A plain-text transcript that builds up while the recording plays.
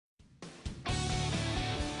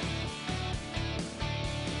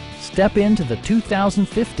Step into the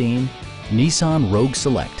 2015 Nissan Rogue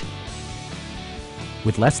Select.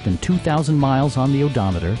 With less than 2,000 miles on the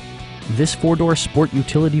odometer, this four-door sport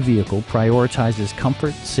utility vehicle prioritizes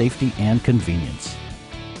comfort, safety, and convenience.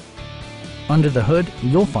 Under the hood,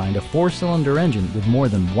 you'll find a four-cylinder engine with more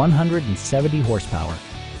than 170 horsepower,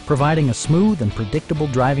 providing a smooth and predictable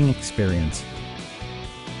driving experience.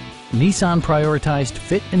 Nissan prioritized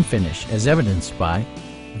fit and finish as evidenced by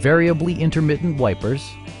variably intermittent wipers,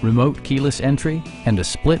 remote keyless entry, and a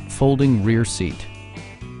split folding rear seat.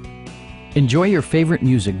 Enjoy your favorite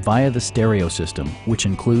music via the stereo system, which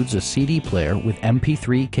includes a CD player with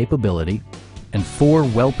MP3 capability and 4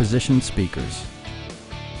 well-positioned speakers.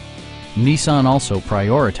 Nissan also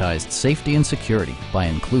prioritized safety and security by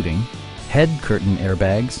including head curtain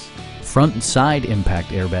airbags, front and side impact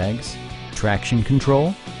airbags, traction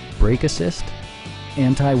control, brake assist,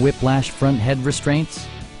 anti-whiplash front head restraints,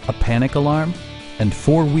 a panic alarm, and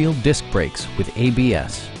 4-wheel disc brakes with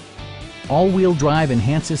ABS. All-wheel drive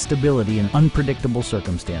enhances stability in unpredictable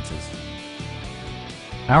circumstances.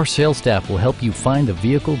 Our sales staff will help you find the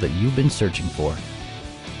vehicle that you've been searching for.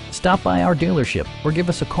 Stop by our dealership or give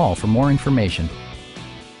us a call for more information.